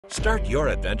Start your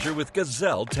adventure with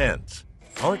Gazelle Tents.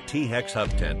 Our T-Hex hub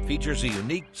tent features a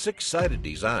unique six-sided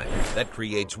design that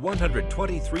creates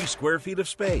 123 square feet of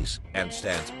space and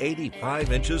stands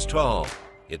 85 inches tall.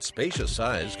 Its spacious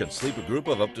size can sleep a group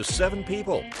of up to 7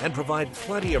 people and provide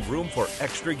plenty of room for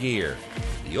extra gear.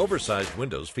 The oversized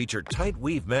windows feature tight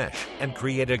weave mesh and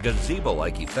create a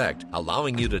gazebo-like effect,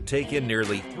 allowing you to take in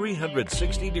nearly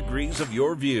 360 degrees of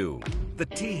your view. The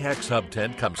T-Hex hub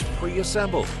tent comes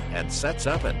pre-assembled and sets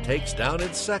up and takes down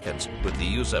in seconds with the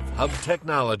use of hub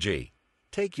technology.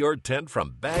 Take your tent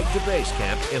from bag to base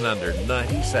camp in under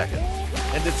 90 seconds.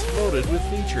 And it's loaded with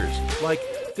features like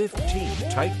 15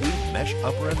 tight weave mesh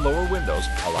upper and lower windows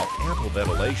allow ample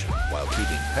ventilation while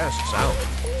keeping pests out.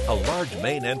 A large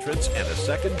main entrance and a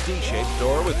second D-shaped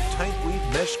door with tight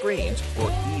weave mesh screens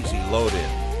for easy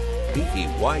load-in. Beefy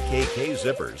YKK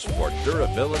zippers for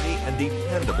durability and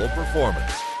dependable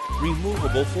performance.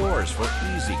 Removable floors for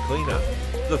easy cleanup.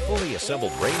 The fully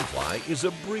assembled rainfly is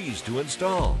a breeze to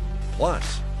install.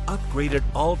 Plus, upgraded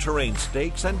all-terrain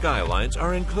stakes and guy lines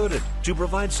are included to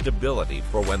provide stability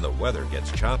for when the weather gets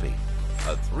choppy.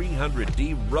 A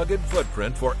 300D rugged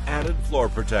footprint for added floor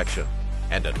protection.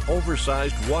 And an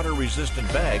oversized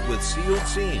water-resistant bag with sealed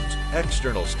seams,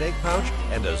 external stake pouch,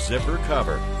 and a zipper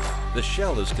cover. The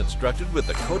shell is constructed with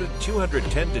the coated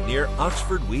 210 denier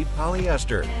Oxford weave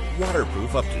polyester,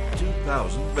 waterproof up to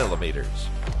 2,000 millimeters.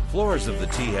 Floors of the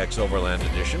T-Hex Overland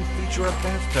Edition feature a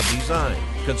bathtub design,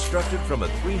 constructed from a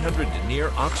 300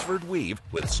 denier Oxford weave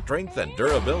with strength and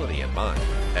durability in mind,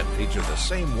 and feature the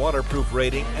same waterproof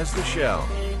rating as the shell.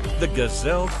 The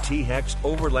Gazelle T-Hex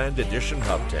Overland Edition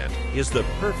hub tent is the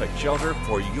perfect shelter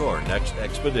for your next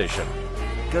expedition.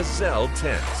 Gazelle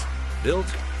Tents, built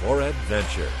for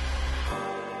adventure.